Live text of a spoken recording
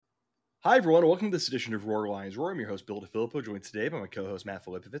Hi, everyone. Welcome to this edition of Roar Lions Roar. I'm your host, Bill DeFilippo, joined today by my co-host, Matt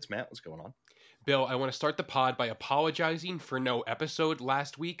Filipovitz. Matt, what's going on? Bill, I want to start the pod by apologizing for no episode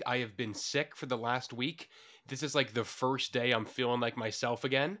last week. I have been sick for the last week. This is like the first day I'm feeling like myself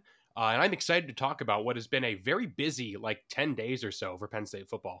again. And I'm excited to talk about what has been a very busy, 10 days or so for Penn State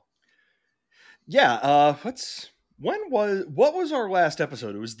football. Yeah, what was our last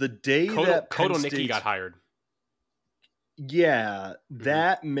episode? It was the day that Penn Nicky State's... got hired. Yeah, Mm-hmm.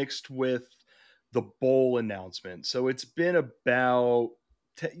 that mixed with the bowl announcement. So it's been about,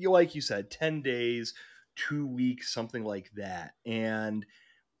 like you said, 10 days, 2 weeks, something like that. And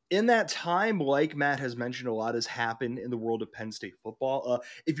in that time, like Matt has mentioned, a lot has happened in the world of Penn State football.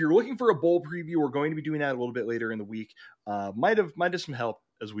 If you're looking for a bowl preview, we're going to be doing that a little bit later in the week. Might have some help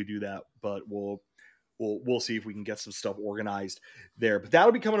as we do that, but we'll see if we can get some stuff organized there. But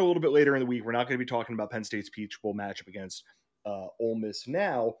that'll be coming a little bit later in the week. We're not going to be talking about Penn State's Peach Bowl matchup against Ole Miss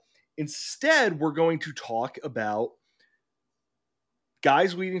now. Instead, we're going to talk about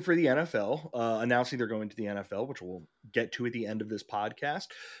guys leaving for the NFL, announcing they're going to the NFL, which we'll get to at the end of this podcast.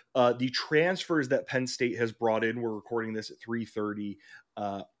 The transfers that Penn State has brought in, we're recording this at 3:30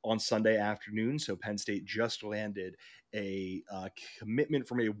 on Sunday afternoon. So Penn State just landed a commitment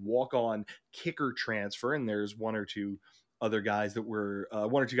from a walk-on kicker transfer, and there's one or two guys we're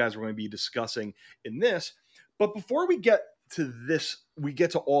going to be discussing in this. But before we get to this, we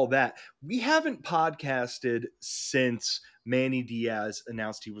get to all that. We haven't podcasted since Manny Diaz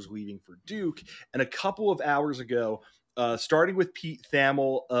announced he was leaving for Duke. And a couple of hours ago, starting with Pete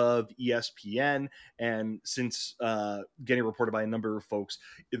Thamel of ESPN, and since getting reported by a number of folks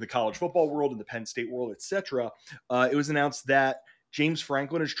in the college football world, in the Penn State world, etc., it was announced that James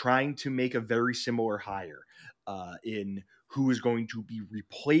Franklin is trying to make a very similar hire in who is going to be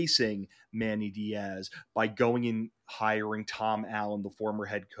replacing Manny Diaz by going and hiring Tom Allen, the former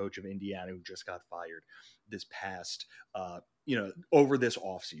head coach of Indiana, who just got fired this past, over this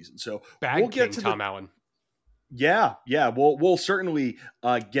offseason. So Bag King Tom Allen. Yeah. We'll certainly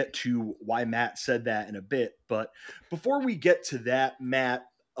get to why Matt said that in a bit. But before we get to that, Matt,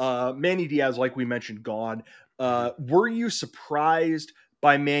 Manny Diaz, like we mentioned, gone. Were you surprised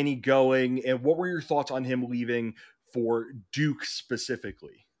by Manny going, and what were your thoughts on him leaving for Duke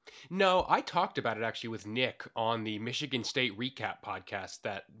specifically? No, I talked about it actually with Nick on the Michigan State Recap podcast,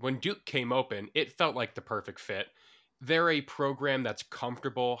 that when Duke came open, it felt like the perfect fit. They're a program that's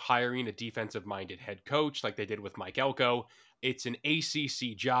comfortable hiring a defensive-minded head coach like they did with Mike Elko. It's an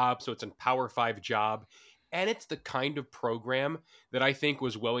ACC job, so it's a Power 5 job. And it's the kind of program that I think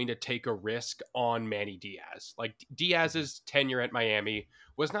was willing to take a risk on Manny Diaz. Like, Diaz's tenure at Miami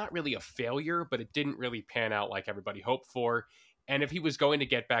was not really a failure, but it didn't really pan out like everybody hoped for. And if he was going to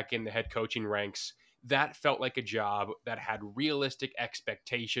get back in the head coaching ranks, that felt like a job that had realistic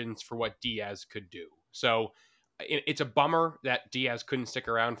expectations for what Diaz could do. So it's a bummer that Diaz couldn't stick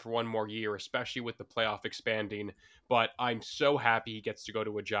around for one more year, especially with the playoff expanding. But I'm so happy he gets to go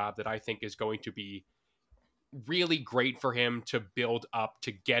to a job that I think is going to be really great for him to build up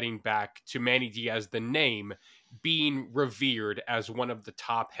to getting back to Manny Diaz, the name, being revered as one of the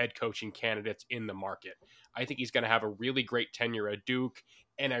top head coaching candidates in the market. I think he's going to have a really great tenure at Duke,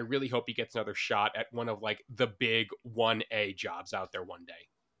 and I really hope he gets another shot at one of the big 1A jobs out there one day.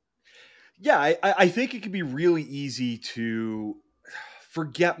 Yeah, I think it could be really easy to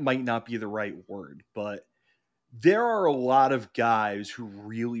forget, might not be the right word, but there are a lot of guys who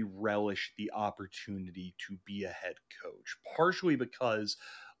really relish the opportunity to be a head coach, partially because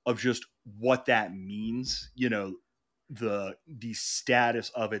of just what that means, the status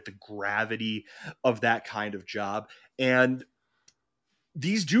of it, the gravity of that kind of job. And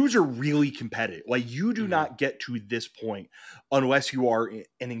these dudes are really competitive. Like, you do not get to this point unless you are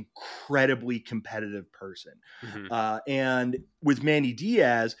an incredibly competitive person. And with Manny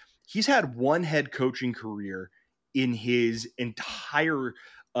Diaz, he's had one head coaching career in his entire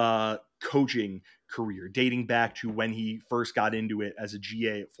coaching career, dating back to when he first got into it as a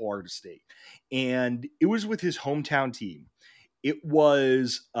GA at Florida State. And it was with his hometown team. It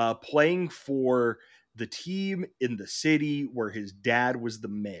was playing for the team in the city where his dad was the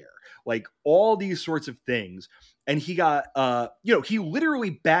mayor, like all these sorts of things. And he got, he literally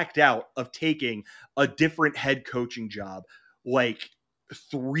backed out of taking a different head coaching job like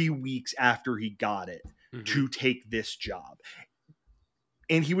 3 weeks after he got it to take this job.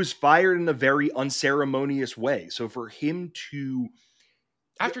 And he was fired in a very unceremonious way. So for him to,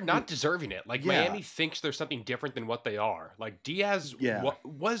 after not deserving it, Miami thinks there's something different than what they are. Like, Diaz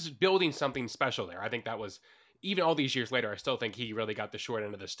was building something special there. I think that was, even all these years later, I still think he really got the short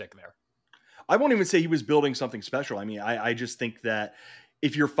end of the stick there. I won't even say he was building something special. I mean, I just think that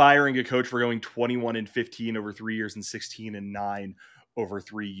if you're firing a coach for going 21-15 over 3 years and 16-9 over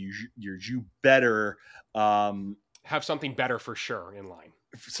 3 years, you better have something better for sure in line.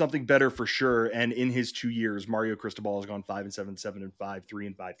 Something better for sure. And in his 2 years, Mario Cristobal has gone 5-7, 7-5,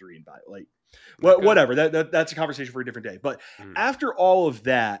 3-5, 3-5. Like, well, whatever. That's a conversation for a different day. But after all of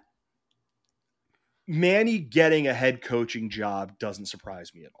that, Manny getting a head coaching job doesn't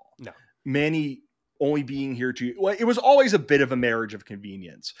surprise me at all. No. Manny only being here it was always a bit of a marriage of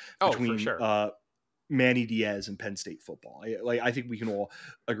convenience between for sure. Manny Diaz and Penn State football. I think we can all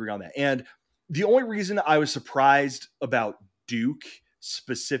agree on that. And the only reason I was surprised about Duke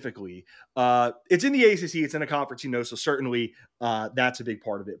specifically, it's in the ACC, it's in a conference, so certainly that's a big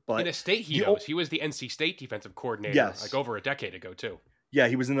part of it. But in a state he knows. He was the NC State defensive coordinator like over a decade ago too. Yeah,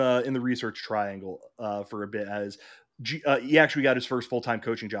 he was in the research triangle for a bit as he actually got his first full-time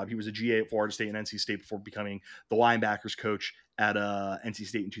coaching job. He was a GA at Florida State and NC State before becoming the linebackers coach at NC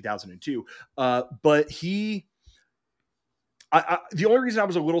State in 2002. But the only reason I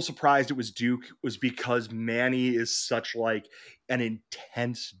was a little surprised it was Duke was because Manny is such like an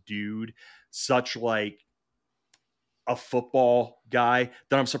intense dude, such like a football guy,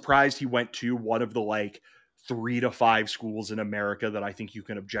 that I'm surprised he went to one of the like 3 to 5 schools in America that I think you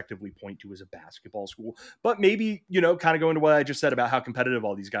can objectively point to as a basketball school. But maybe, kind of going to what I just said about how competitive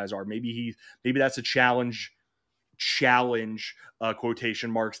all these guys are. Maybe that's a challenge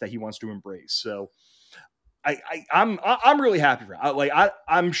quotation marks that he wants to embrace. So I'm really happy for it.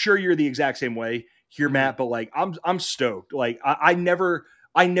 I'm sure you're the exact same way here, Matt, but like I'm stoked. Like I never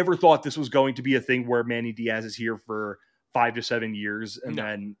thought this was going to be a thing where Manny Diaz is here for 5 to 7 years and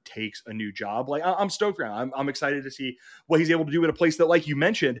then takes a new job. Like I'm stoked around. I'm excited to see what he's able to do at a place that, like you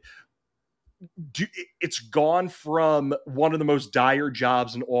mentioned, it's gone from one of the most dire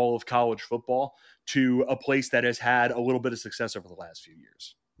jobs in all of college football to a place that has had a little bit of success over the last few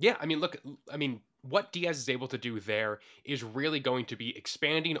years. Yeah, what Diaz is able to do there is really going to be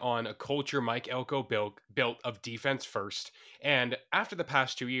expanding on a culture Mike Elko built of defense first. And after the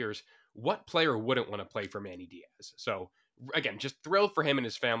past 2 years, what player wouldn't want to play for Manny Diaz? So again, just thrilled for him and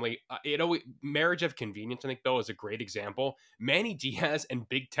his family. Marriage of convenience, I think, Bill, is a great example. Manny Diaz and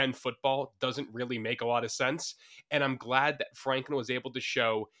Big Ten football doesn't really make a lot of sense. And I'm glad that Franklin was able to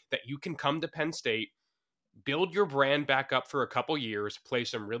show that you can come to Penn State, build your brand back up for a couple years, play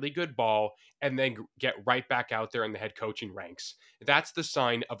some really good ball, and then get right back out there in the head coaching ranks. That's the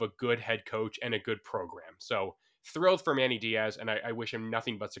sign of a good head coach and a good program. So thrilled for Manny Diaz, and I wish him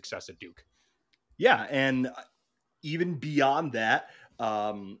nothing but success at Duke. Yeah, and even beyond that,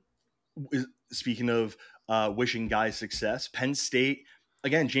 speaking of wishing guys success, Penn State,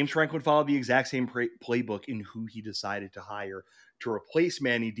 again, James Franklin followed the exact same playbook in who he decided to hire to replace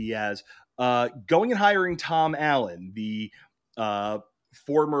Manny Diaz, going and hiring Tom Allen, the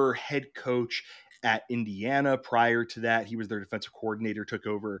former head coach at Indiana. Prior to that, he was their defensive coordinator, took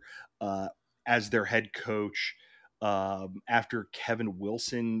over as their head coach after Kevin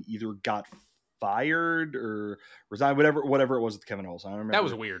Wilson either got fired or resigned, whatever it was with Kevin Wilson. I don't remember. That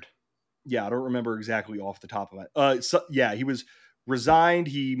was weird. Yeah, I don't remember exactly off the top of it. He was resigned.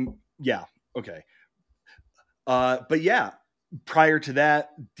 Okay. But yeah, prior to that,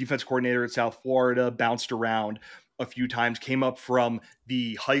 defense coordinator at South Florida, bounced around a few times, came up from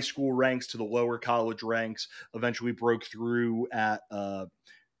the high school ranks to the lower college ranks, eventually broke through at a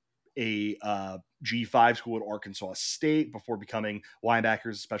G5 school at Arkansas State before becoming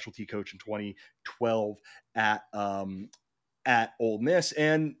linebackers specialty coach in 2012 at Ole Miss.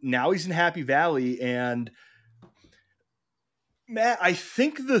 And now he's in Happy Valley. And Matt, I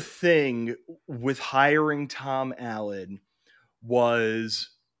think the thing with hiring Tom Allen was,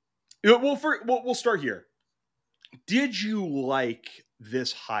 we'll start here. Did you like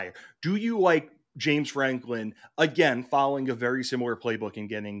this hire? Do you like James Franklin, again, following a very similar playbook and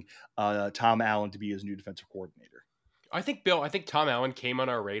getting Tom Allen to be his new defensive coordinator? I think Tom Allen came on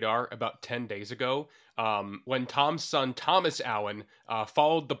our radar about 10 days ago when Tom's son, Thomas Allen,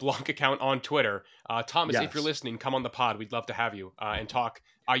 followed the Blanc account on Twitter. Thomas, yes. If you're listening, come on the pod. We'd love to have you and talk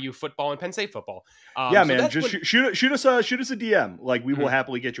IU football and Penn State football. Man, just shoot us a DM. Like, we will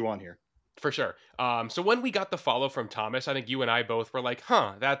happily get you on here. For sure. So when we got the follow from Thomas, I think you and I both were like,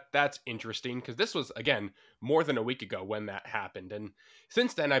 that's interesting, because this was, again, more than a week ago when that happened. And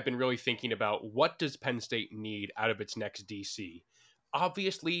since then, I've been really thinking about what does Penn State need out of its next DC?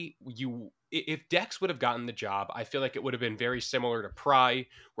 Obviously, if Dex would have gotten the job, I feel like it would have been very similar to Pry,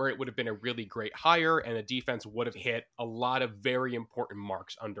 where it would have been a really great hire and the defense would have hit a lot of very important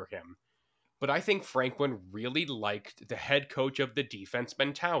marks under him. But I think Franklin really liked the head coach of the defense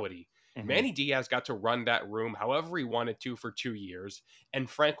mentality. Mhm. Manny Diaz got to run that room however he wanted to for 2 years, and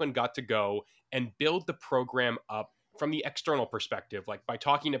Franklin got to go and build the program up from the external perspective, like by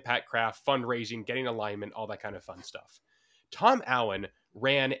talking to Pat Kraft, fundraising, getting alignment, all that kind of fun stuff. Tom Allen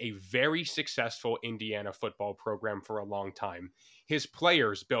ran a very successful Indiana football program for a long time. His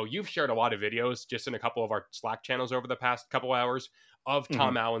players, Bill, you've shared a lot of videos just in a couple of our Slack channels over the past couple hours of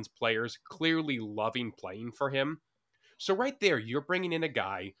Tom Mhm. Allen's players clearly loving playing for him. So right there, you're bringing in a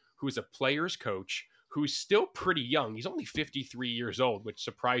guy who's a player's coach who's still pretty young. He's only 53 years old, which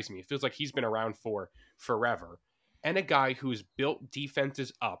surprised me. It feels like he's been around for forever. And a guy who's built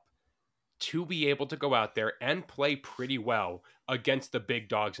defenses up to be able to go out there and play pretty well against the big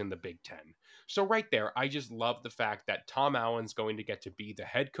dogs in the Big Ten. So, right there, I just love the fact that Tom Allen's going to get to be the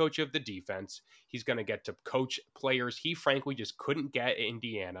head coach of the defense. He's going to get to coach players he frankly just couldn't get at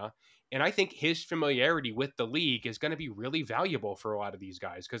Indiana. And I think his familiarity with the league is going to be really valuable for a lot of these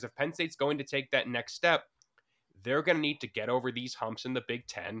guys because if Penn State's going to take that next step, they're going to need to get over these humps in the Big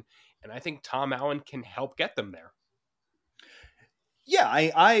Ten. And I think Tom Allen can help get them there. Yeah,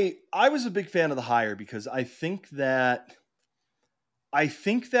 I was a big fan of the hire because I think that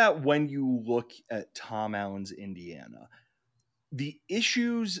when you look at Tom Allen's Indiana, the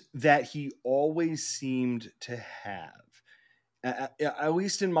issues that he always seemed to have, at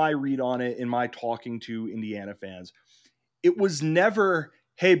least in my read on it, in my talking to Indiana fans, it was never,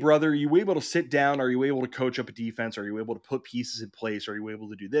 hey, brother, are you able to sit down? Are you able to coach up a defense? Are you able to put pieces in place? Are you able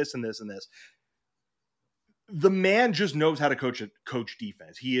to do this and this and this? The man just knows how to coach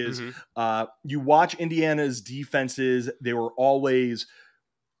defense. He is, Mm-hmm. you watch Indiana's defenses, they were always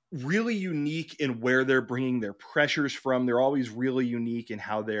really unique in where they're bringing their pressures from. They're always really unique in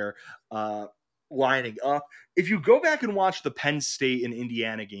how they're uh, lining up. If you go back and watch the Penn State and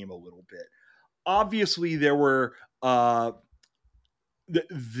Indiana game a little bit, obviously there were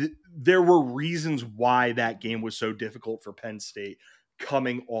there were reasons why that game was so difficult for Penn State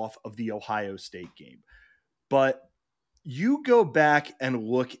coming off of the Ohio State game. But you go back and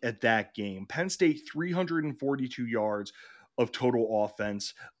look at that game. Penn State 342 yards of total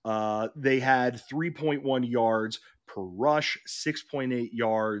offense. They had 3.1 yards per rush, 6.8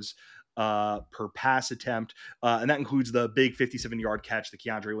 yards per pass attempt, and that includes the big 57-yard catch that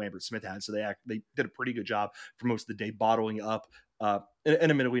Keandre Lambert Smith had. So they did a pretty good job for most of the day bottling up an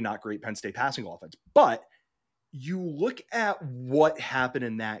admittedly not great Penn State passing offense. But you look at what happened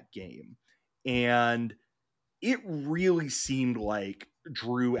in that game, and it really seemed like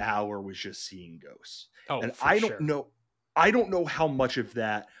Drew Aller was just seeing ghosts. Oh, And for sure. I don't know how much of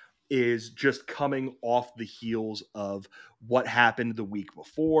that is just coming off the heels of what happened the week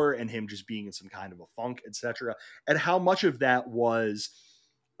before and him just being in some kind of a funk, etc. And how much of that was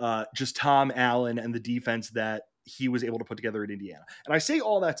just Tom Allen and the defense that he was able to put together at Indiana. And I say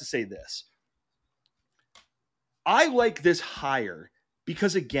all that to say this. I like this hire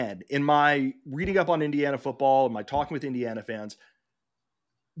because, again, in my reading up on Indiana football and my talking with Indiana fans,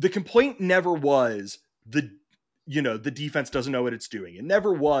 the complaint never was the defense doesn't know what it's doing. It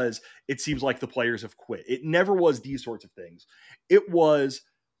never was, it seems like the players have quit. It never was these sorts of things. It was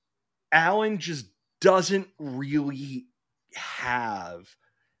Allen just doesn't really have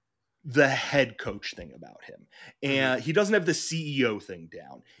the head coach thing about him. Mm-hmm. And he doesn't have the CEO thing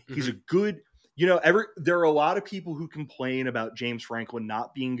down. He's Mm-hmm. a good, there are a lot of people who complain about James Franklin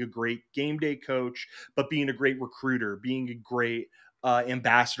not being a great game day coach, but being a great recruiter, being a great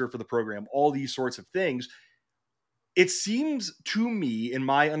ambassador for the program, all these sorts of things. It seems to me, in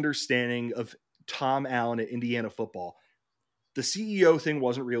my understanding of Tom Allen at Indiana football, the CEO thing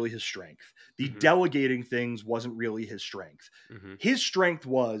wasn't really his strength. The Mm-hmm. delegating things wasn't really his strength. Mm-hmm. His strength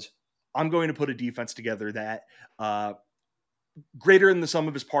was, I'm going to put a defense together that greater than the sum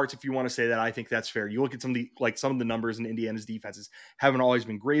of his parts. If you want to say that, I think that's fair. You look at some of the numbers in Indiana's defenses haven't always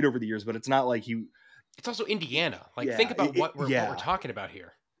been great over the years, but it's not like It's also Indiana. Like, think yeah, about what we're yeah, talking about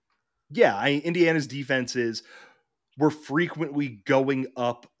here. yeah. Indiana's defenses were frequently going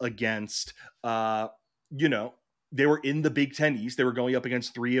up against, you know, they were in the Big Ten East. They were going up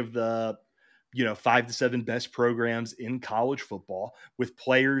against three of the, 5 to 7 best programs in college football with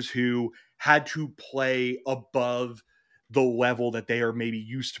players who had to play above the level that they are maybe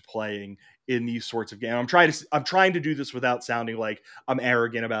used to playing in these sorts of games. I'm trying to do this without sounding like I'm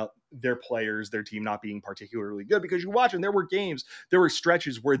arrogant about their players, their team not being particularly good, because you watch and there were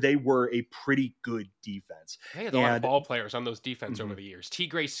stretches where they were a pretty good defense. They had a lot of And ball players on those defense over mhm, the years. T.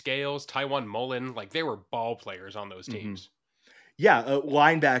 Gray Scales, Taiwan Mullen, like they were ball players on those mhm. teams. Yeah,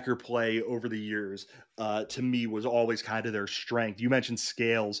 linebacker play over the years, to me, was always kind of their strength. You mentioned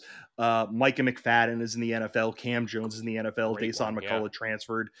Scales. Micah McFadden is in the NFL. Cam Jones is in the NFL. Great Dasan one, yeah. McCullough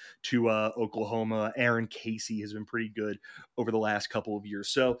transferred to Oklahoma. Aaron Casey has been pretty good over the last couple of years.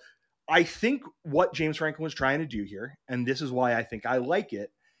 So I think what James Franklin was trying to do here, and this is why I think I like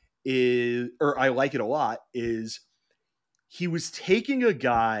it, or I like it a lot, is he was taking a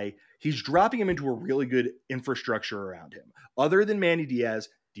guy, he's dropping him into a really good infrastructure around him. Other than Manny Diaz,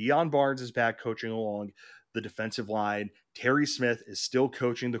 Dion Barnes is back coaching along the defensive line. Terry Smith is still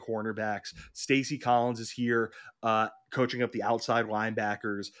coaching the cornerbacks. Stacy Collins is here, coaching up the outside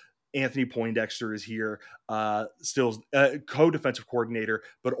linebackers. Anthony Poindexter is here, still co-defensive coordinator,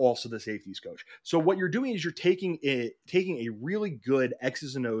 but also the safeties coach. So what you're doing is you're taking a really good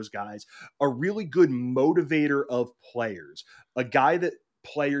X's and O's guys, a really good motivator of players, a guy that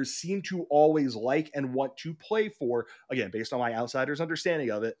players seem to always like and want to play for, again, based on my outsider's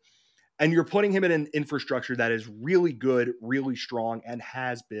understanding of it. And you're putting him in an infrastructure that is really good, really strong, and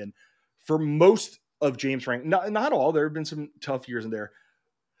has been for most of James Franklin. Not all, there have been some tough years in there,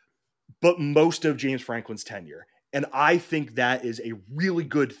 but most of James Franklin's tenure. And I think that is a really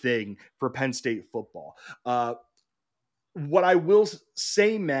good thing for Penn State football. What I will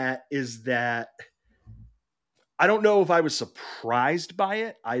say, Matt, is that I don't know if I was surprised by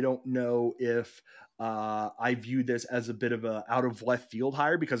it. I don't know if I view this as a bit of a out of left field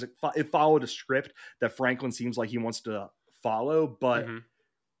hire, because it followed a script that Franklin seems like he wants to follow. But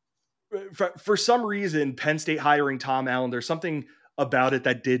Mm-hmm. for some reason, Penn State hiring Tom Allen, there's something about it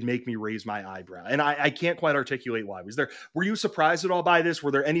that did make me raise my eyebrow, and I can't quite articulate why. Were you surprised at all by this?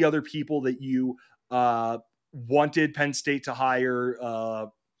 Were there any other people that you wanted Penn State to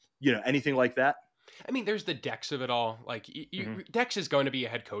hire? Anything like that? I mean, there's the Dex of it all. Like, Mm-hmm. Dex is going to be a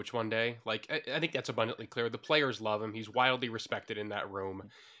head coach one day. Like, I think that's abundantly clear. The players love him. He's wildly respected in that room.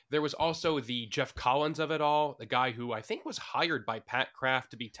 There was also the Jeff Collins of it all, the guy who I think was hired by Pat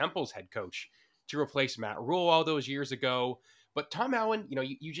Kraft to be Temple's head coach to replace Matt Rule all those years ago. But Tom Allen,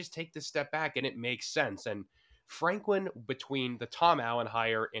 you just take this step back and it makes sense. And Franklin, between the Tom Allen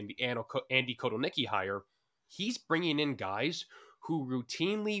hire and the Andy Kotelnicki hire, he's bringing in guys who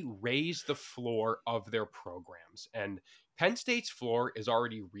routinely raise the floor of their programs. And Penn State's floor is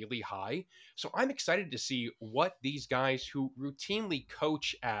already really high. So I'm excited to see what these guys who routinely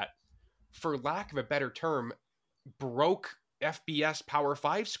coach at, for lack of a better term, broke FBS Power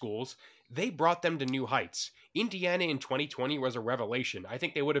 5 schools, they brought them to new heights. Indiana in 2020 was a revelation. I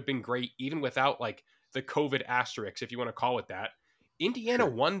think they would have been great even without like the COVID asterisk, if you want to call it that. Indiana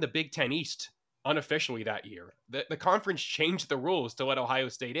Sure. won the Big Ten East unofficially that year. The conference changed the rules to let Ohio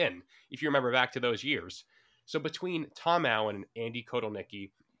State in, if you remember back to those years. So between Tom Allen and Andy Kotelnicki,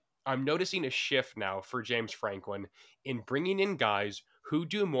 I'm noticing a shift now for James Franklin in bringing in guys who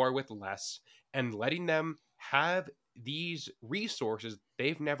do more with less and letting them have these resources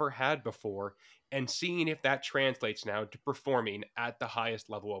they've never had before, and seeing if that translates now to performing at the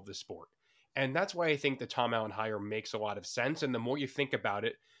highest level of the sport. And that's why I think the Tom Allen hire makes a lot of sense. And the more you think about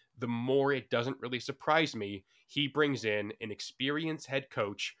it, the more it doesn't really surprise me. He brings in an experienced head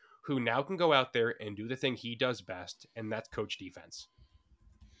coach who now can go out there and do the thing he does best, and that's coach defense.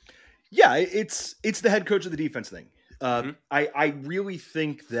 Yeah, it's the head coach of the defense thing. Mm-hmm. I really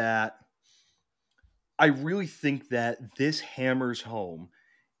think that this hammers home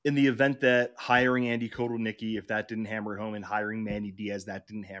in the event that hiring Andy Kotelnicki, if that didn't hammer it home, and hiring Manny Diaz, that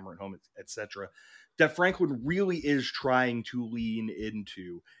didn't hammer it home, etc., that Franklin really is trying to lean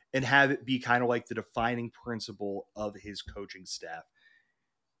into and have it be kind of like the defining principle of his coaching staff.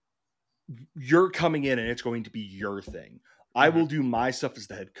 You're coming in and it's going to be your thing. I Mm-hmm. will do my stuff as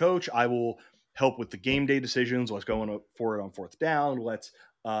the head coach. I will help with the game day decisions. Let's go for it on fourth down. Let's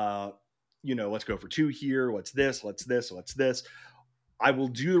go for two here. Let's this. I will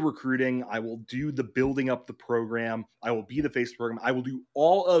do the recruiting. I will do the building up the program. I will be the face of the program. I will do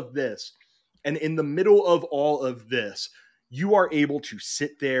all of this. And in the middle of all of this, you are able to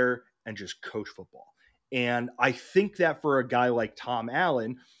sit there and just coach football. And I think that for a guy like Tom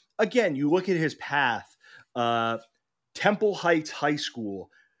Allen, again, you look at his path, uh, Temple Heights High School,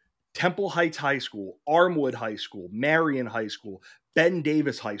 Armwood High School, Marion High School, Ben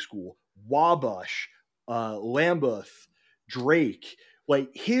Davis High School, Wabash, Lambeth, Drake. Like,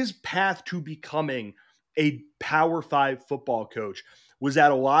 his path to becoming a Power 5 football coach was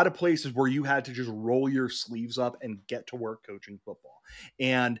at a lot of places where you had to just roll your sleeves up and get to work coaching football.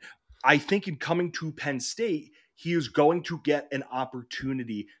 And I think in coming to Penn State, he is going to get an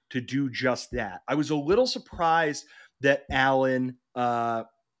opportunity to do just that. I was a little surprised that Allen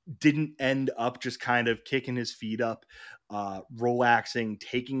didn't end up just kind of kicking his feet up relaxing,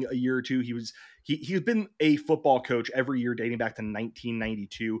 taking a year or two. He's been a football coach every year dating back to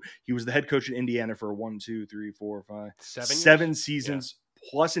 1992. He was the head coach in Indiana for 7 years. 7 seasons,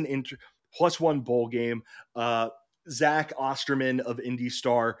 plus plus one bowl game. Zach Osterman of Indy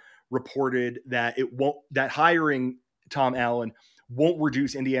Star reported that hiring Tom Allen won't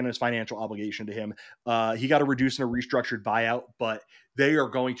reduce Indiana's financial obligation to him. He got to reduce in a restructured buyout, but they are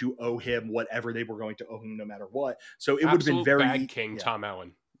going to owe him whatever they were going to owe him no matter what. So it would have been bag king, Tom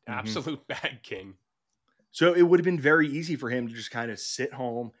Allen. Mm-hmm. Absolute bag king. So it would have been very easy for him to just kind of sit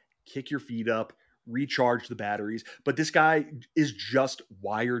home, kick your feet up, recharge the batteries. But this guy is just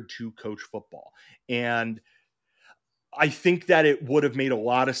wired to coach football. And I think that it would have made a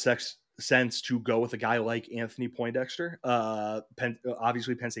lot of sense to go with a guy like Anthony Poindexter,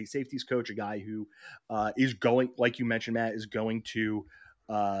 obviously Penn State safeties coach, a guy who is going, like you mentioned, Matt, is going to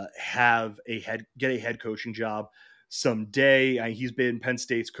get a head coaching job someday. He's been Penn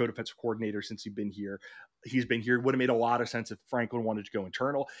State's co-defensive coordinator since he's been here. It would have made a lot of sense if Franklin wanted to go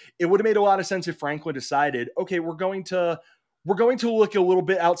internal. It would have made a lot of sense if Franklin decided, okay, we're going to look a little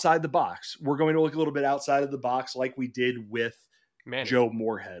bit outside the box. We're going to look a little bit outside of the box like we did with Manny. Joe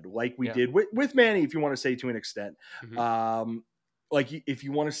Moorhead, like we did with Manny, if you want to say to an extent. Mm-hmm. Like if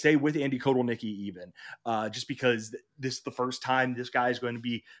you want to say with Andy Kotelnicki even, just because this is the first time this guy is going to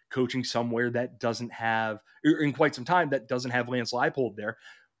be coaching somewhere that doesn't have, in quite some time, that doesn't have Lance Leipold there.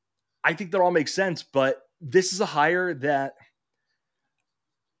 I think that all makes sense, but this is a hire that,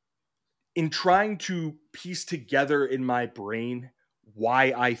 in trying to piece together in my brain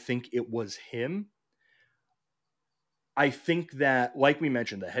why I think it was him, I think that, like we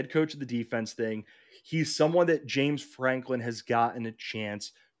mentioned, the head coach of the defense thing, he's someone that James Franklin has gotten a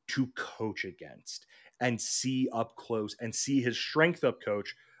chance to coach against and see up close and see his strength up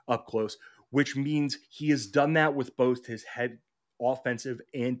close, which means he has done that with both his head offensive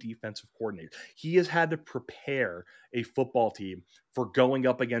and defensive coordinator. He has had to prepare a football team for going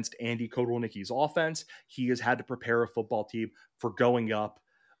up against Andy Kotelnicki's offense. He has had to prepare a football team for going up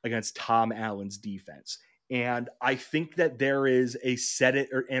against Tom Allen's defense. And I think that there is a set it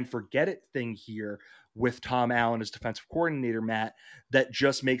and forget it thing here with Tom Allen as defensive coordinator, Matt, that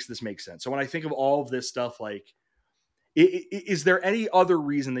just makes this make sense. So when I think of all of this stuff, like, is there any other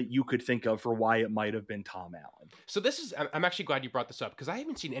reason that you could think of for why it might have been Tom Allen? So I'm actually glad you brought this up because I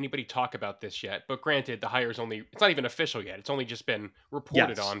haven't seen anybody talk about this yet. But granted, the hire's it's not even official yet. It's only just been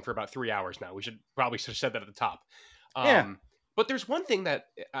reported on for about 3 hours now. We should probably have said that at the top. But there's one thing that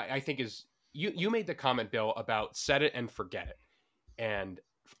I think is, you made the comment, Bill, about set it and forget it. And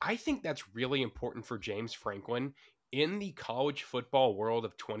I think that's really important for James Franklin in the college football world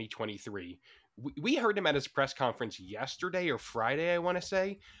of 2023. We heard him at his press conference yesterday or Friday, I want to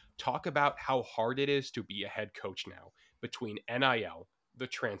say, talk about how hard it is to be a head coach now between NIL, the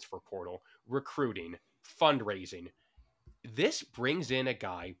transfer portal, recruiting, fundraising. This brings in a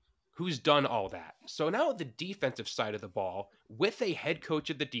guy who's done all that. So now the defensive side of the ball, with a head coach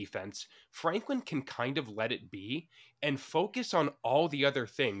of the defense, Franklin can kind of let it be and focus on all the other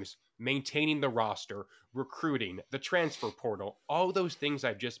things, maintaining the roster, recruiting, the transfer portal, all those things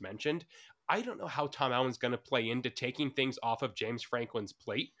I've just mentioned. I don't know how Tom Allen's going to play into taking things off of James Franklin's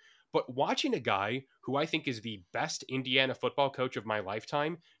plate, but watching a guy who I think is the best Indiana football coach of my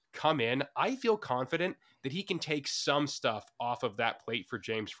lifetime come in, I feel confident that he can take some stuff off of that plate for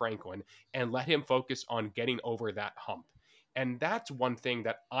James Franklin and let him focus on getting over that hump. And that's one thing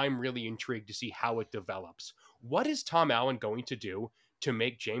that I'm really intrigued to see how it develops. What is Tom Allen going to do to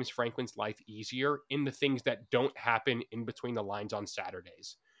make James Franklin's life easier in the things that don't happen in between the lines on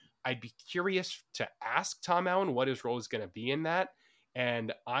Saturdays? I'd be curious to ask Tom Allen what his role is going to be in that.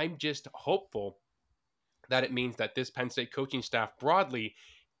 And I'm just hopeful that it means that this Penn State coaching staff broadly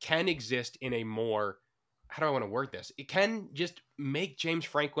can exist in a more, how do I want to word this? It can just make James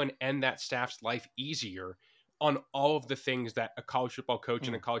Franklin and that staff's life easier on all of the things that a college football coach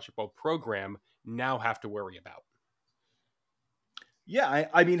and a college football program now have to worry about. Yeah,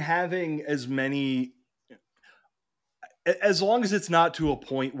 I mean, having as many, as long as it's not to a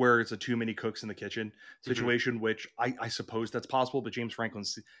point where it's a too many cooks in the kitchen situation, which I suppose that's possible, but James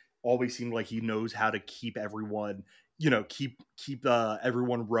Franklin's always seemed like he knows how to keep everyone, keep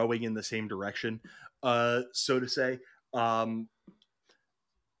everyone rowing in the same direction, so to say.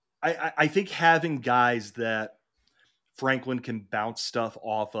 I think having guys that Franklin can bounce stuff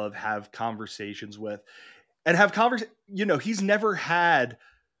off of, have conversations with, and he's never had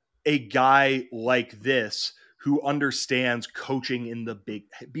a guy like this who understands coaching in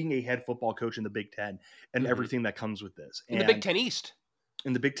being a head football coach in the Big Ten and everything that comes with this. In the Big Ten East.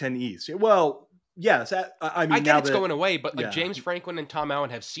 In the Big Ten East. Well, Yes, I I mean, get now it's that, going away, but like yeah, James Franklin and Tom Allen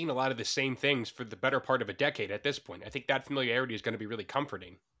have seen a lot of the same things for the better part of a decade at this point. I think that familiarity is going to be really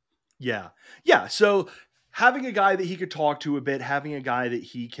comforting. yeah, yeah. So having a guy that he could talk to a bit, having a guy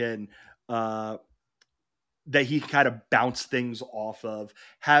uh, that he can kind of bounce things off of,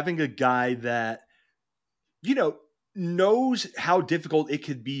 having a guy that you know knows how difficult it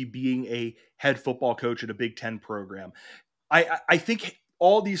could be being a head football coach at a Big Ten program. I think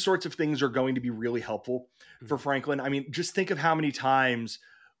all these sorts of things are going to be really helpful for Mhm. Franklin. I mean, like, just think of how many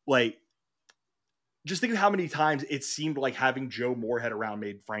times it seemed like having Joe Moorhead around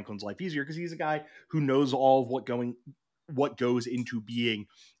made Franklin's life easier because he's a guy who knows all of what goes into being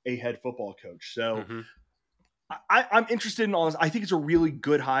a head football coach. So Mhm. I'm interested in all this. I think it's a really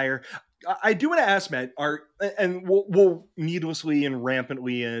good hire. I do want to ask Matt, and we'll needlessly and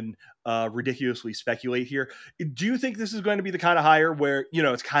rampantly and ridiculously speculate here. Do you think this is going to be the kind of hire where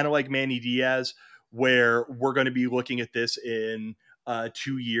it's kind of like Manny Diaz, where we're going to be looking at this in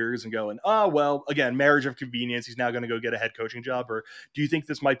 2 years and going, oh well, again, marriage of convenience. He's now going to go get a head coaching job, or do you think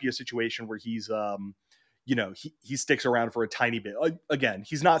this might be a situation where he sticks around for a tiny bit. Again,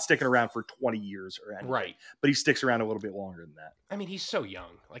 he's not sticking around for 20 years or anything, Right. but he sticks around a little bit longer than that. I mean, he's so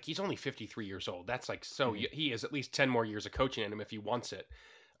young. Like he's only 53 years old. That's like Mhm. he has at least 10 more years of coaching in him if he wants it.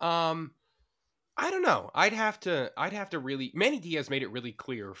 Um I don't know. I'd have to really Manny Diaz made it really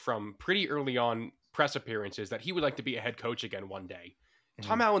clear from pretty early on press appearances that he would like to be a head coach again one day.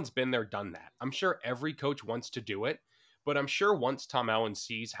 Tom Mhm. Allen's been there, done that. I'm sure every coach wants to do it, but I'm sure once Tom Allen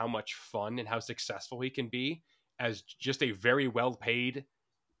sees how much fun and how successful he can be as just a very well paid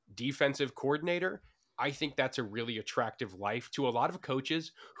defensive coordinator, I think that's a really attractive life to a lot of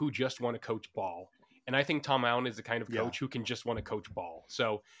coaches who just want to coach ball. And I think Tom Allen is the kind of Yeah, coach who can just want to coach ball.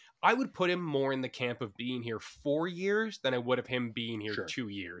 So I would put him more in the camp of being here 4 years than I would of him being here sure. 2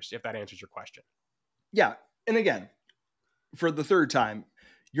 years, if that answers your question. Yeah, and again, for the third time,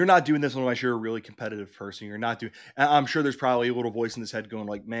 you're not doing this unless you're a really competitive person. You're not doing. I'm sure there's probably a little voice in his head going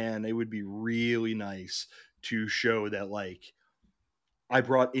like, "Man, it would be really nice to show that like I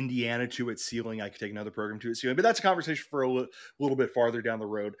brought Indiana to its ceiling. I could take another program to its ceiling." But that's a conversation for little bit farther down the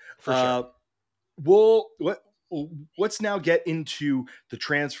road. For sure. Uh, we'll let, let's now get into the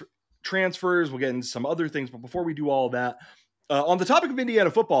transfers. We'll get into some other things, but before we do all of that, on the topic of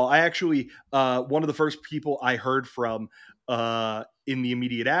Indiana football, I actually one of the first people I heard from in the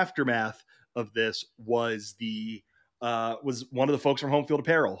immediate aftermath of this was one of the folks from Home Field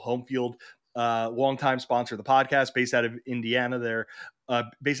Apparel. Home Field, longtime sponsor of the podcast, based out of Indiana. They're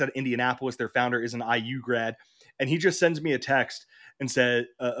based out of Indianapolis. Their founder is an IU grad, and he just sends me a text and said,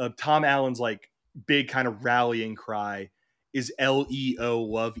 Tom Allen's like big kind of rallying cry is LEO,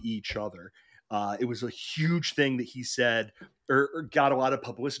 love each other. It was a huge thing that he said or got a lot of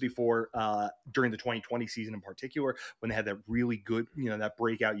publicity for during the 2020 season in particular, when they had that really good, that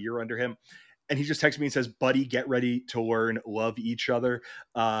breakout year under him. And he just texted me and says, buddy, get ready to learn, love each other. It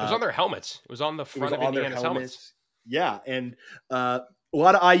was on their helmets. It was on the It was front of on their Indiana's helmets. helmets. Yeah. And a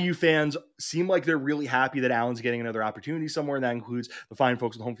lot of IU fans seem like they're really happy that Allen's getting another opportunity somewhere. And that includes the fine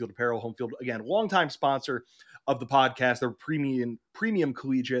folks with Home Field Apparel. Home Field, again, longtime sponsor of the podcast. They're premium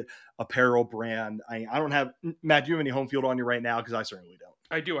collegiate apparel brand. I don't have, Matt, do you have any Home Field on you right now? Because I certainly don't.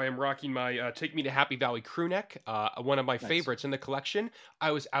 I do. I am rocking my Take Me to Happy Valley crew neck, one of my Nice. favorites in the collection.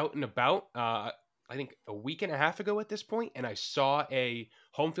 I was out and about, I think a week and a half ago at this point, and I saw a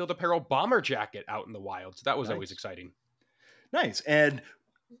Home Field Apparel bomber jacket out in the wild. So that was always Nice. exciting. Nice. And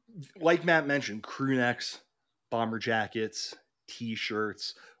like Matt mentioned, crew necks, bomber jackets,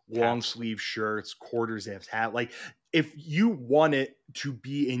 t-shirts, long Hats. sleeve shirts, quarter zips, hat. Like if you want it to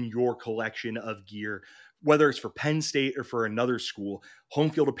be in your collection of gear, whether it's for Penn State or for another school, Home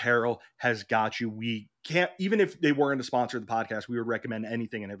Field Apparel has got you. We can't, even if they weren't a sponsor of the podcast, we would recommend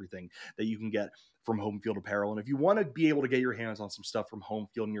anything and everything that you can get from Home Field Apparel. And if you want to be able to get your hands on some stuff from Home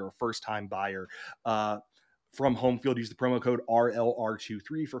Field and you're a first time buyer, from Home Field, use the promo code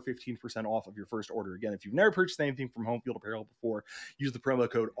RLR23 for 15% off of your first order. Again, if you've never purchased anything from Home Field Apparel before, use the promo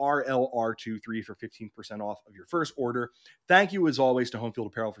code RLR23 for 15% off of your first order. Thank you, as always, to Home Field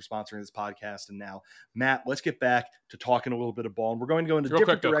Apparel for sponsoring this podcast. And now, Matt, let's get back to talking a little bit of ball. And we're going to go in a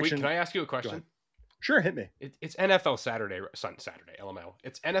different direction. Can I ask you a question? Sure, hit me. It's NFL Saturday, LML.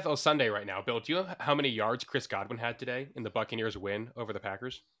 It's NFL Sunday right now. Bill, do you know how many yards Chris Godwin had today in the Buccaneers' win over the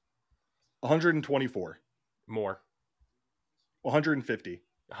Packers? 124. More. 150.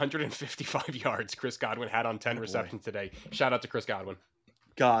 155 yards Chris Godwin had on 10 receptions today. Shout out to Chris Godwin.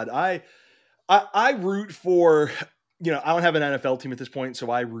 God, I root for, I don't have an NFL team at this point, so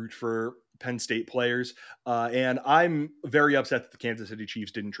I root for Penn State players. And I'm very upset that the Kansas City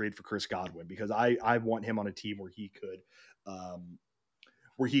Chiefs didn't trade for Chris Godwin, because I want him on a team where he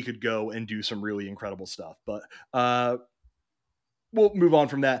could go and do some really incredible stuff. But we'll move on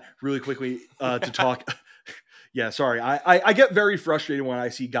from that really quickly to talk. Yeah, sorry. I get very frustrated when I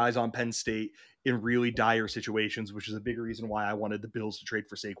see guys on Penn State in really dire situations, which is a big reason why I wanted the Bills to trade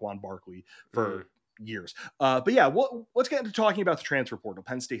for Saquon Barkley for years. But yeah, let's get into talking about the transfer portal.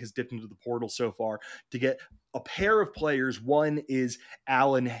 Penn State has dipped into the portal so far to get a pair of players. One is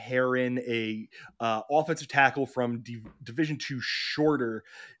Alan Herron, a offensive tackle from Division II Shorter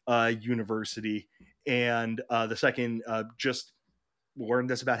University, and the second just learned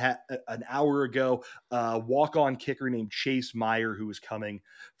this about an hour ago. Walk-on kicker named Chase Meyer, who is coming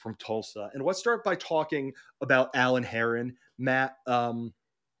from Tulsa. And let's start by talking about Alan Herron. Matt,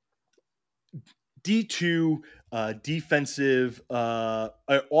 D2 offensive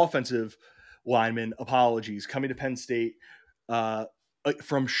lineman, apologies, coming to Penn State.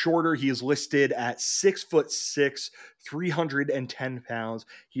 From Shorter, he is listed at 6'6", 310 pounds.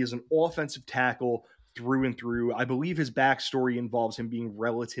 He is an offensive tackle through and through. I believe his backstory involves him being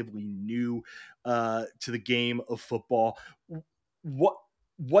relatively new to the game of football.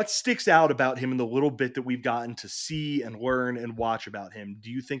 What sticks out about him in the little bit that we've gotten to see and learn and watch about him? Do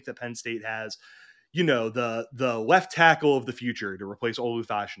you think that Penn State has, the left tackle of the future to replace Olu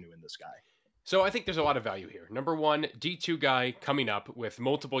Fashanu in this guy? So I think there's a lot of value here. Number one, D2 guy coming up with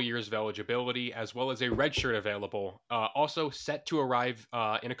multiple years of eligibility, as well as a red shirt available, also set to arrive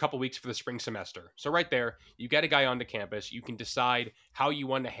in a couple weeks for the spring semester. So right there, you get a guy onto campus. You can decide how you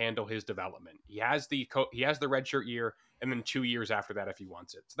want to handle his development. He has the red shirt year, and then 2 years after that if he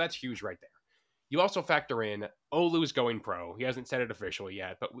wants it. So that's huge right there. You also factor in Olu's going pro. He hasn't said it officially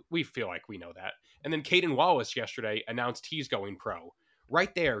yet, but we feel like we know that. And then Caden Wallace yesterday announced he's going pro.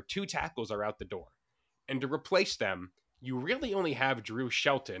 Right there, 2 tackles are out the door. And to replace them, you really only have Drew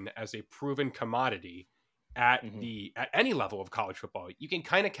Shelton as a proven commodity at any level of college football. You can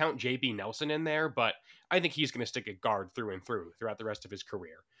kind of count JB Nelson in there, but I think he's going to stick at guard through and through throughout the rest of his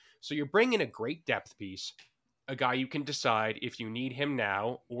career. So you're bringing a great depth piece, a guy you can decide if you need him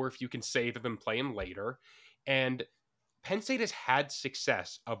now or if you can save him and play him later. And Penn State has had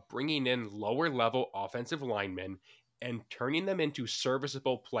success of bringing in lower level offensive linemen and turning them into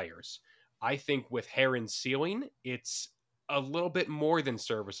serviceable players. I think with Herron's ceiling, it's a little bit more than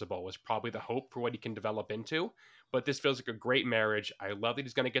serviceable is probably the hope for what he can develop into. But this feels like a great marriage. I love that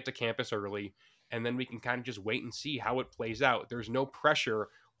he's going to get to campus early, and then we can kind of just wait and see how it plays out. There's no pressure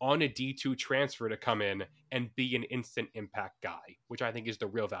on a D2 transfer to come in and be an instant impact guy, which I think is the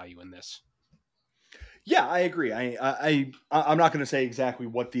real value in this. Yeah, I agree. I'm not going to say exactly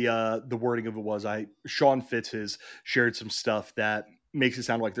what the wording of it was. Sean Fitz has shared some stuff that makes it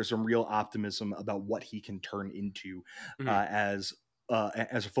sound like there's some real optimism about what he can turn into as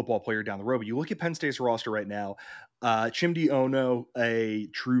a football player down the road. But you look at Penn State's roster right now. Chimdi Ono, a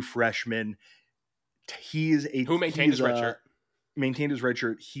true freshman, who maintained his red shirt. Maintained his red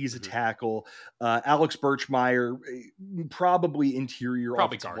shirt. He's a tackle. Alex Birchmeyer, probably interior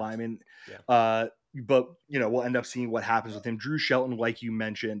offensive lineman. Yeah. But we'll end up seeing what happens with him. Drew Shelton, like you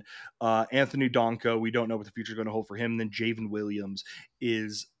mentioned, Anthony Donko, we don't know what the future is going to hold for him. And then Javen Williams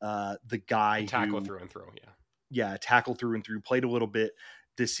is the guy tackle through and through. Yeah, tackle through and through. Played a little bit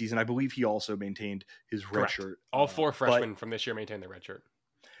this season. I believe he also maintained his red shirt. All 4 freshmen from this year maintained their red shirt.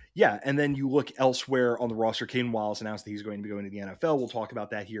 Yeah, and then you look elsewhere on the roster. Caden Wallace announced that he's going to be going to the NFL. We'll talk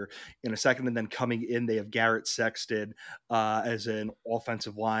about that here in a second. And then coming in, they have Garrett Sexton as an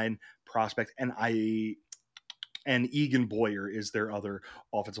offensive line prospect, and Egan Boyer is their other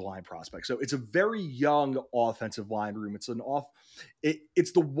offensive line prospect. So it's a very young offensive line room. It's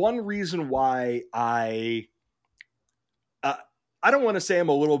the one reason why I don't want to say I'm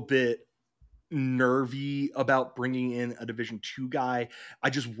a little bit nervy about bringing in a Division II guy. I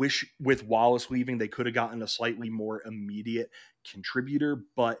just wish with Wallace leaving, they could have gotten a slightly more immediate contributor.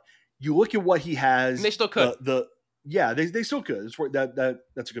 But you look at what he has, and they still could. They still could.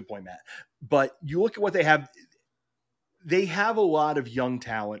 That's a good point, Matt. But you look at what they have. They have a lot of young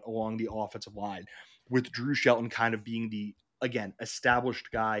talent along the offensive line, with Drew Shelton kind of being the, again,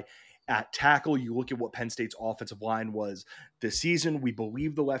 established guy. At tackle, you look at what Penn State's offensive line was this season. We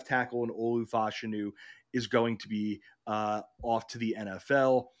believe the left tackle in Olu Fashanu is going to be off to the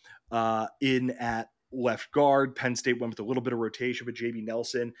NFL. In at left guard, Penn State went with a little bit of rotation with JB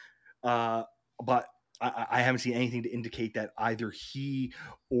Nelson, but I haven't seen anything to indicate that either he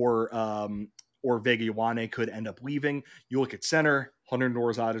or Vega Ioane could end up leaving. You look at center, Hunter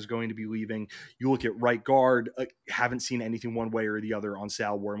Norzad is going to be leaving. You look at right guard, haven't seen anything one way or the other on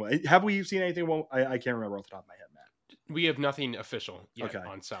Sal Wormley. Have we seen anything? I can't remember off the top of my head, Matt. We have nothing official yet Okay.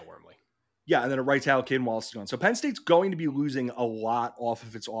 on Sal Wormley. Yeah, and then a right tackle, Caden Wallace is gone. So Penn State's going to be losing a lot off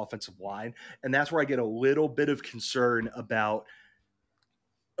of its offensive line, and that's where I get a little bit of concern about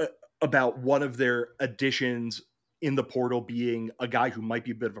one of their additions in the portal being a guy who might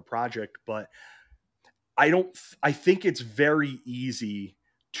be a bit of a project, but I think it's very easy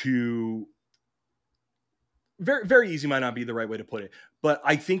to very, very easy might not be the right way to put it, but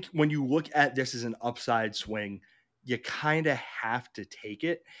I think when you look at this as an upside swing, you kind of have to take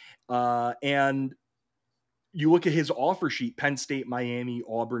it. And you look at his offer sheet: Penn State, Miami,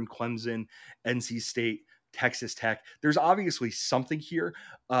 Auburn, Clemson, NC State, Texas Tech. There's obviously something here.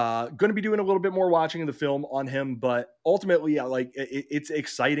 Going to be doing a little bit more watching of the film on him, but ultimately, it's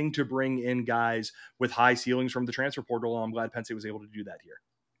exciting to bring in guys with high ceilings from the transfer portal. And I'm glad Penn State was able to do that here.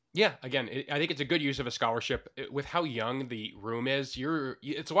 Yeah, again, I think it's a good use of a scholarship. With how young the room is,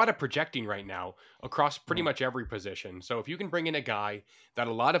 it's a lot of projecting right now across pretty much every position. So if you can bring in a guy that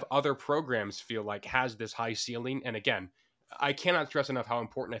a lot of other programs feel like has this high ceiling, and again, I cannot stress enough how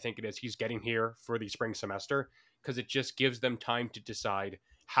important I think it is he's getting here for the spring semester, because it just gives them time to decide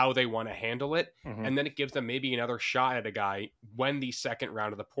how they want to handle it. Mm-hmm. And then it gives them maybe another shot at a guy when the second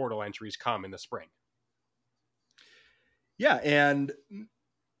round of the portal entries come in the spring. Yeah, and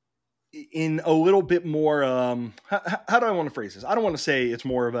in a little bit more, how do I want to phrase this? I don't want to say it's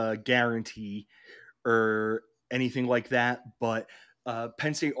more of a guarantee or anything like that, but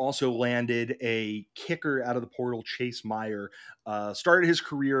Penn State also landed a kicker out of the portal, Chase Meyer. Started his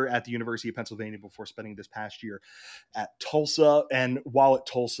career at the University of Pennsylvania before spending this past year at Tulsa. And while at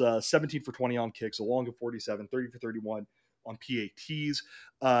Tulsa, 17 for 20 on kicks, a long of 47, 30 for 31 on PATs.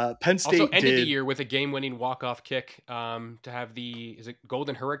 Penn State also ended the year with a game-winning walk-off kick to have the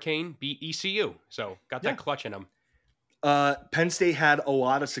Golden Hurricane beat ECU. So got that clutch in them. Penn State had a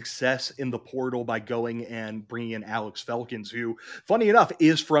lot of success in the portal by going and bringing in Alex Felkins, who, funny enough,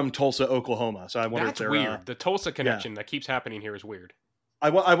 is from Tulsa, Oklahoma. So I wonder That's if they're weird. The Tulsa connection that keeps happening here is weird. I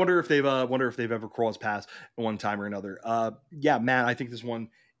wonder if they've ever crossed paths one time or another. Matt, I think this one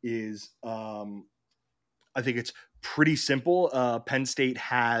is. I think it's pretty simple. Penn State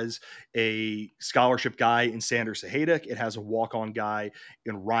has a scholarship guy in Sander Sahaydak. It has a walk-on guy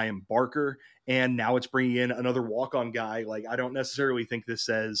in Ryan Barker. And now it's bringing in another walk-on guy. Like, I don't necessarily think this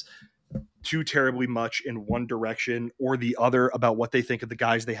says too terribly much in one direction or the other about what they think of the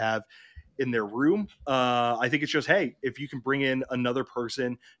guys they have in their room. I think it's just, hey, if you can bring in another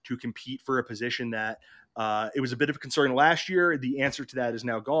person to compete for a position that it was a bit of a concern last year, the answer to that is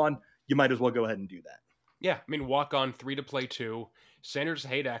now gone. You might as well go ahead and do that. Yeah, I mean, walk on 3 to play 2. Sanders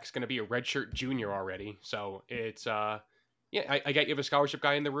Haydak's going to be a redshirt junior already, so it's I get you have a scholarship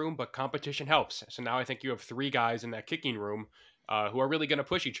guy in the room, but competition helps. So now I think you have 3 guys in that kicking room who are really going to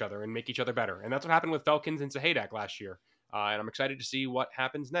push each other and make each other better, and that's what happened with Felkins and Sahaydak last year. And I'm excited to see what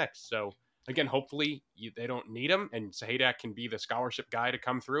happens next. So again, hopefully they don't need him, and Sahaydak can be the scholarship guy to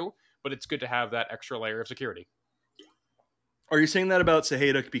come through. But it's good to have that extra layer of security. Are you saying that about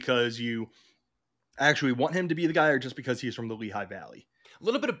Sahaydak because you actually want him to be the guy, or just because he's from the Lehigh Valley? A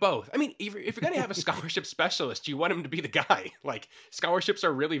little bit of both. I mean, if you're going to have a scholarship specialist, you want him to be the guy. Like, scholarships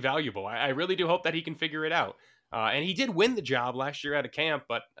are really valuable. I really do hope that he can figure it out. And he did win the job last year at a camp,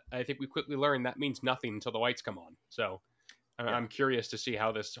 but I think we quickly learned that means nothing until the lights come on. So I'm curious to see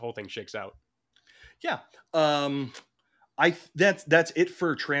how this whole thing shakes out. Yeah. That's it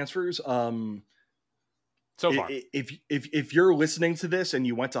for transfers. So far, if you're listening to this and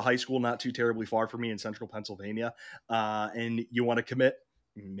you went to high school not too terribly far from me in central Pennsylvania, and you want to commit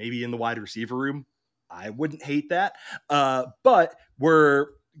maybe in the wide receiver room, I wouldn't hate that. But we're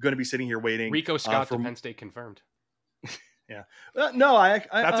going to be sitting here waiting. Rico Scott to Penn State confirmed. Yeah. No,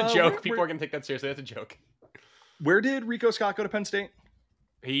 that's a joke. People are going to take that seriously. That's a joke. Where did Rico Scott go to Penn State?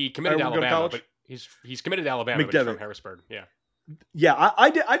 He committed to Alabama, but he's committed to Alabama, but he's from Harrisburg. Yeah. Yeah,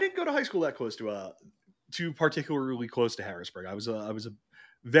 I didn't go to high school that close to particularly close to Harrisburg. I was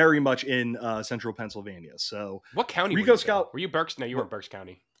very much in central Pennsylvania. So what county? Rico Scott? Were you Berks? No, you weren't Berks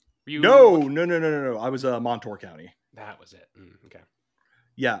County. Were you? No. I was Montour County. That was it. Okay.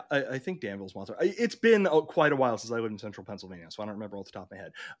 Yeah, I think Danville's Montour. It's been quite a while since I lived in central Pennsylvania, so I don't remember off the top of my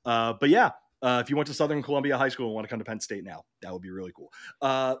head. But yeah, if you went to Southern Columbia High School and want to come to Penn State now, that would be really cool.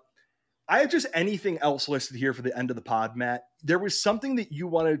 I have just anything else listed here for the end of the pod, Matt. There was something that you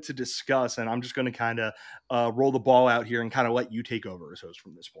wanted to discuss, and I'm just going to kind of roll the ball out here and kind of let you take over as host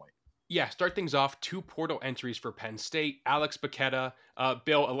from this point. Yeah, start things off. 2 portal entries for Penn State. Alex Bacchetta.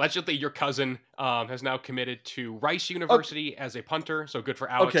 Bill, allegedly your cousin has now committed to Rice Oh, University as a punter. So good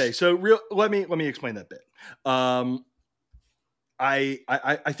for okay, Alex. so let me explain that bit. Um, I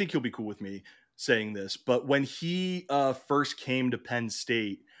think he'll be cool with me saying this, but when he first came to Penn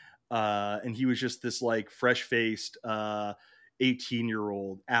State, and he was just this like fresh faced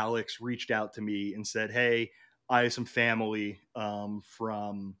 18-year-old, Alex reached out to me and said, "Hey, I have some family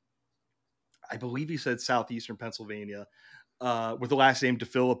from, I believe he said southeastern Pennsylvania, with the last name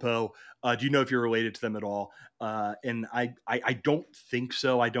DeFilippo. Do you know if you're related to them at all?" And I don't think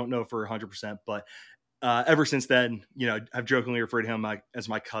so. I don't know for 100%, but ever since then, I've jokingly referred to him as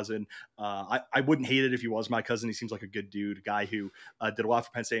my cousin. I wouldn't hate it if he was my cousin. He seems like a good dude, a guy who did a lot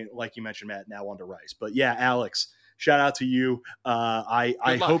for Penn State, like you mentioned, Matt, now on to Rice. But yeah, Alex, shout out to you. I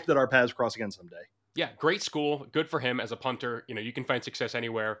Good hope luck. that our paths cross again someday. Yeah, great school. Good for him as a punter. You can find success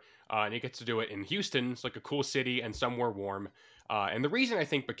anywhere, and he gets to do it in Houston. It's like a cool city and somewhere warm. And the reason I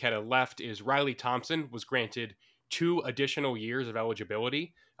think Bacchetta left is Riley Thompson was granted 2 additional years of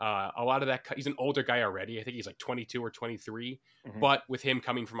eligibility. A lot of that, he's an older guy already. I think he's like 22 or 23. Mhm. But with him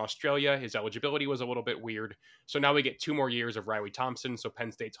coming from Australia, his eligibility was a little bit weird. So now we get 2 more years of Riley Thompson. So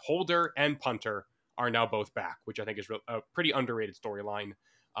Penn State's holder and punter are now both back, which I think is a pretty underrated storyline.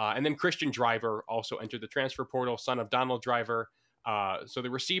 And then Christian Driver also entered the transfer portal, son of Donald Driver. So the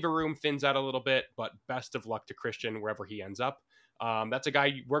receiver room thins out a little bit, but best of luck to Christian wherever he ends up. That's a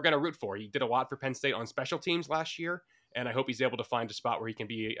guy we're going to root for. He did a lot for Penn State on special teams last year, and I hope he's able to find a spot where he can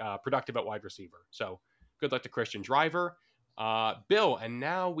be productive at wide receiver. So good luck to Christian Driver. Bill, and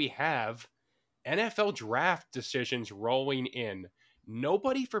now we have NFL draft decisions rolling in.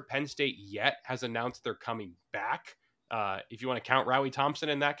 Nobody for Penn State yet has announced they're coming back. If you want to count Riley Thompson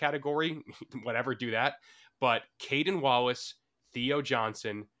in that category, whatever, do that. But Caden Wallace, Theo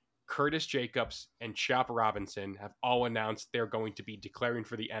Johnson, Curtis Jacobs, and Chop Robinson have all announced they're going to be declaring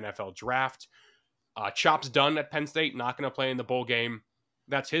for the NFL draft. Chop's done at Penn State, not going to play in the bowl game.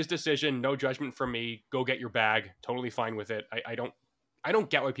 That's his decision. No judgment from me. Go get your bag. Totally fine with it. I don't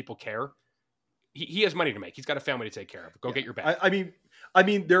get why people care. He has money to make. He's got a family to take care of. Go Yeah, get your bag. I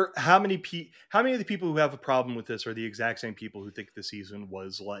mean, there. How many of the people who have a problem with this are the exact same people who think the season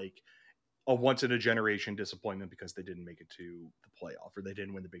was like a once in a generation disappointment because they didn't make it to the playoff or they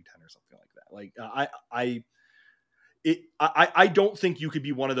didn't win the Big Ten or something like that. Like I don't think you could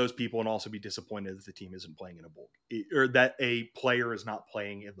be one of those people and also be disappointed that the team isn't playing in a bowl or that a player is not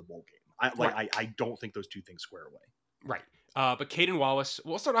playing in the bowl game. Right. I don't think those two things square away. Right. But Caden Wallace,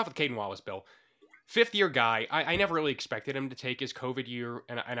 we'll start off with Caden Wallace, Bill. 5th-year guy. I never really expected him to take his COVID year,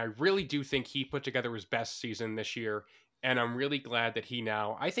 and I really do think he put together his best season this year, and I'm really glad that he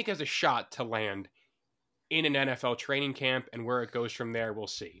now, I think, has a shot to land in an NFL training camp, and where it goes from there, we'll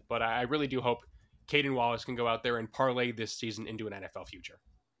see. But I really do hope Caden Wallace can go out there and parlay this season into an NFL future.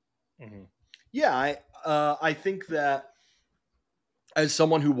 Mm-hmm. Yeah, I think that as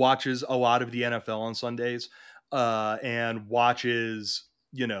someone who watches a lot of the NFL on Sundays, and watches,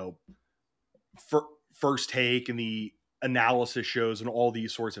 first take and the analysis shows and all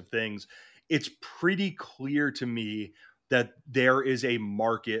these sorts of things, it's pretty clear to me that there is a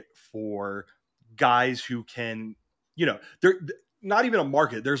market for guys who can, they're not even a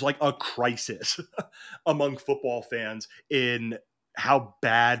market. There's like a crisis among football fans in how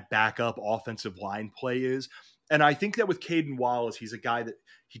bad backup offensive line play is. And I think that with Caden Wallace, he's a guy that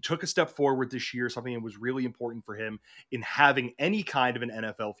he took a step forward this year, something that was really important for him in having any kind of an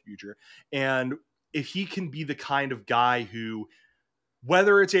NFL future. And if he can be the kind of guy who,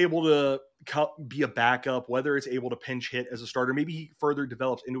 whether it's able to be a backup, whether it's able to pinch hit as a starter, maybe he further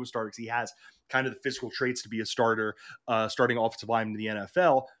develops into a starter because he has kind of the physical traits to be a starter, starting offensive lineman in the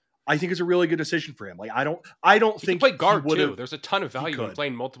NFL. I think it's a really good decision for him. Like I don't He can think play he guard would too. have. There's a ton of He value in could.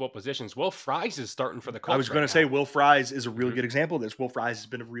 playing multiple positions. Will Fries is starting for the Colts. I was going right to say now. Will Fries is a really Mhm. good example of this. Will Fries has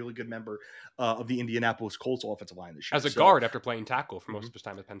been a really good member of the Indianapolis Colts offensive line this year As a guard after playing tackle for most of his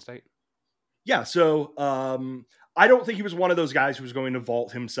time at Penn State. Yeah, so I don't think he was one of those guys who was going to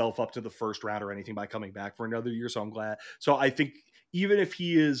vault himself up to the first round or anything by coming back for another year. So I'm glad. So I think even if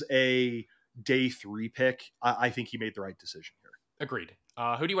he is a day 3 pick, I think he made the right decision here. Agreed.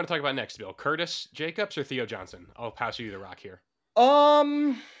 Who do you want to talk about next, Bill? Curtis Jacobs or Theo Johnson? I'll pass you the rock here.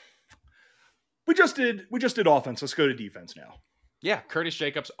 We just did offense. Let's go to defense now. Yeah, Curtis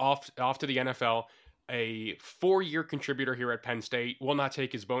Jacobs off to the NFL. A 4-year contributor here at Penn State. Will not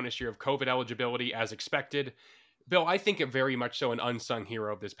take his bonus year of COVID eligibility as expected. Bill, I think it very much so an unsung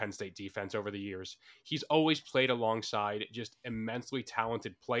hero of this Penn State defense over the years. He's always played alongside just immensely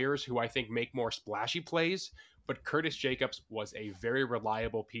talented players who I think make more splashy plays but Curtis Jacobs was a very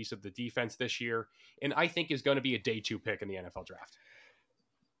reliable piece of the defense this year, and I think is going to be a day 2 pick in the NFL draft.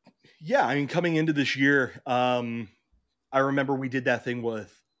 Yeah, I mean, coming into this year, I remember we did that thing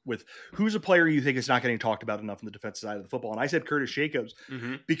with who's a player you think is not getting talked about enough on the defensive side of the football, and I said Curtis Jacobs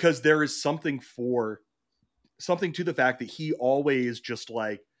Mm-hmm. because there is something to the fact that he always just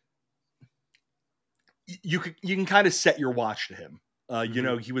like you can kind of set your watch to him.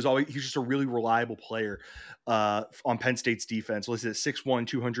 He's just a really reliable player on Penn State's defense. Listed at 6'1",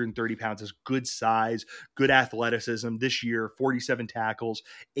 230 pounds, has good size, good athleticism. This year, 47 tackles,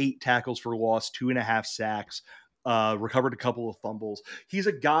 8 tackles for loss, 2.5 sacks, recovered a couple of fumbles. He's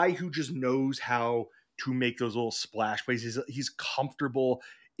a guy who just knows how to make those little splash plays. He's comfortable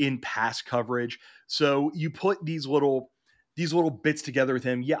in pass coverage. So you put these little bits together with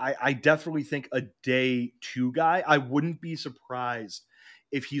him. Yeah, I definitely think a day 2 guy. I wouldn't be surprised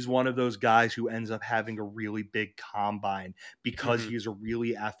if he's one of those guys who ends up having a really big combine because he's a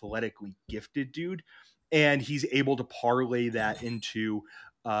really athletically gifted dude. And he's able to parlay that into,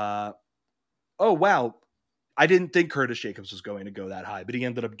 oh, wow, I didn't think Curtis Jacobs was going to go that high, but he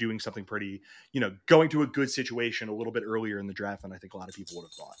ended up doing something pretty, going to a good situation a little bit earlier in the draft than I think a lot of people would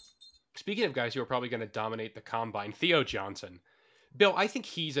have thought. Speaking of guys who are probably going to dominate the combine, Theo Johnson. Bill, I think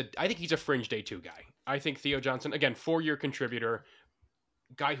he's a fringe day 2 guy. I think Theo Johnson, again, 4-year contributor,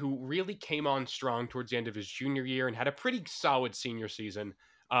 guy who really came on strong towards the end of his junior year and had a pretty solid senior season.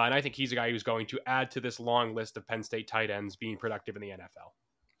 And I think he's a guy who's going to add to this long list of Penn State tight ends being productive in the NFL.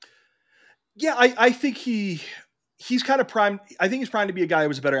 Yeah, I think he's kind of primed. I think he's primed to be a guy who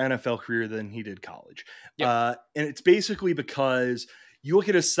has a better NFL career than he did college. Yep. And it's basically because you look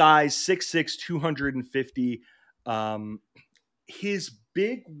at his size, 6'6", 250. His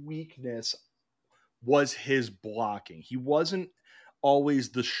big weakness was his blocking. He wasn't always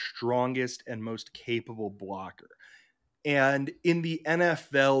the strongest and most capable blocker. And in the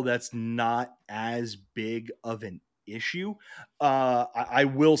NFL, that's not as big of an issue. I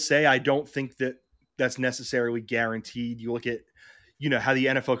will say I don't think that that's necessarily guaranteed. You look at, how the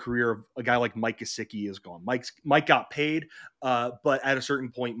NFL career of a guy like Mike Gesicki is gone. Mike got paid, but at a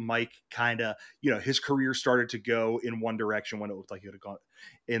certain point, Mike kind of, his career started to go in one direction when it looked like it had gone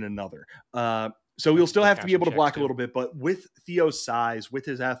in another. So he'll still have to be able to block a little bit, but with Theo's size, with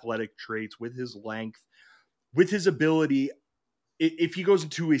his athletic traits, with his length, with his ability, if he goes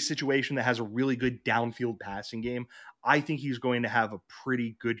into a situation that has a really good downfield passing game, I think he's going to have a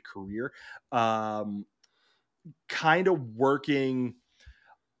pretty good career. Kind of working.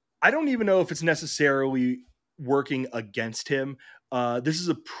 I don't even know if it's necessarily working against him. This is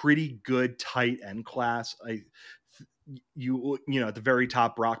a pretty good tight end class. At the very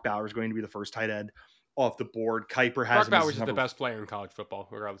top, Brock Bowers is going to be the first tight end off the board. Kuiper has Brock Bowers is the best player in college football,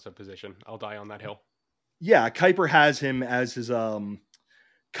 regardless of position. I'll die on that hill. Yeah, Kuiper has him as his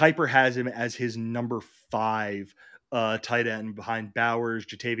number 5 tight end behind Bowers,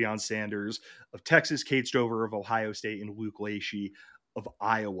 Jatavion Sanders of Texas, Kate Stover of Ohio State, and Luke Lachey of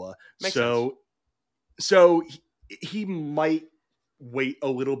Iowa. Makes sense. So he might wait a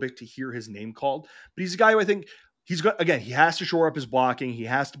little bit to hear his name called, but he's a guy who I think he has to shore up his blocking. He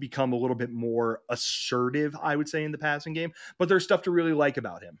has to become a little bit more assertive, I would say, in the passing game, but there's stuff to really like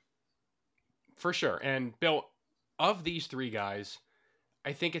about him. For sure. And Bill, of these 3 guys,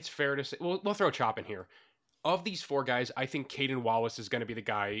 I think it's fair to say, we'll throw Chop in here. Of these 4 guys, I think Caden Wallace is going to be the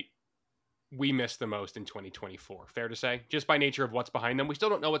guy we miss the most in 2024. Fair to say? Just by nature of what's behind them. We still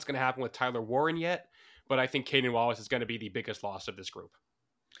don't know what's going to happen with Tyler Warren yet, but I think Caden Wallace is going to be the biggest loss of this group.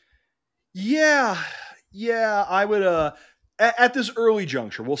 Yeah, I would, at this early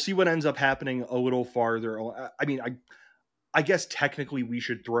juncture, we'll see what ends up happening a little farther. I mean, I guess technically we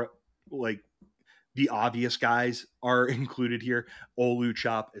should throw, like, the obvious guys are included here, Olu,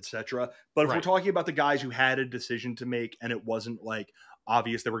 Chop, etc. But if we're talking about the guys who had a decision to make and it wasn't like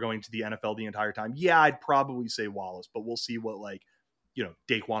obvious they were going to the NFL the entire time, yeah, I'd probably say Wallace, but we'll see what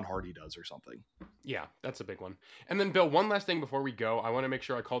Daquan Hardy does or something. Yeah, that's a big one. And then, Bill, one last thing before we go. I want to make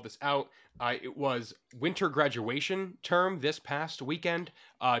sure I called this out. It was winter graduation term this past weekend.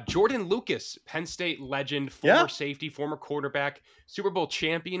 Jordan Lucas, Penn State legend, former safety, former quarterback, Super Bowl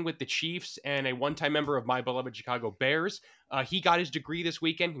champion with the Chiefs, and a one-time member of my beloved Chicago Bears. He got his degree this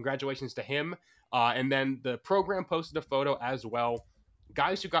weekend. Congratulations to him. And then the program posted a photo as well.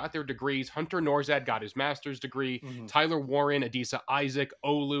 Guys who got their degrees: Hunter Norzad got his master's degree, Tyler Warren, Adisa Isaac,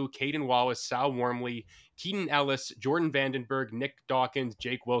 Olu, Caden Wallace, Sal Wormley, Keaton Ellis, Jordan Vandenberg, Nick Dawkins,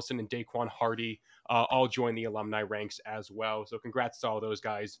 Jake Wilson, and Daquan Hardy all joined the alumni ranks as well. So congrats to all those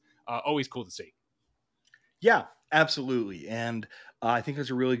guys. Always cool to see. Yeah, absolutely. And I think that's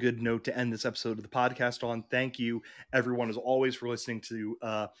a really good note to end this episode of the podcast on. Thank you, everyone, as always, for listening to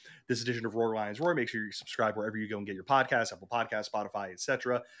this edition of Roar Lions Roar. Make sure you subscribe wherever you go and get your podcasts, Apple Podcasts, Spotify,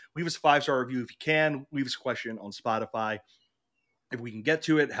 etc. Leave us a 5-star review if you can. Leave us a question on Spotify. If we can get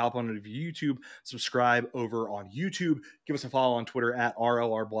to it, help on it of YouTube. Subscribe over on YouTube. Give us a follow on Twitter at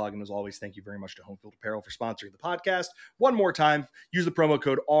RLRblog. And as always, thank you very much to Homefield Apparel for sponsoring the podcast. One more time, use the promo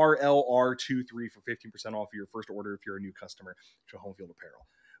code RLR23 for 15% off your first order if you're a new customer to Homefield Apparel.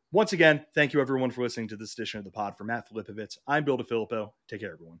 Once again, thank you everyone for listening to this edition of the pod. For Matt Filipovitz, I'm Bill DeFilippo. Take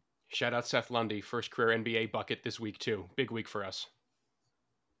care, everyone. Shout out Seth Lundy, first career NBA bucket this week too. Big week for us.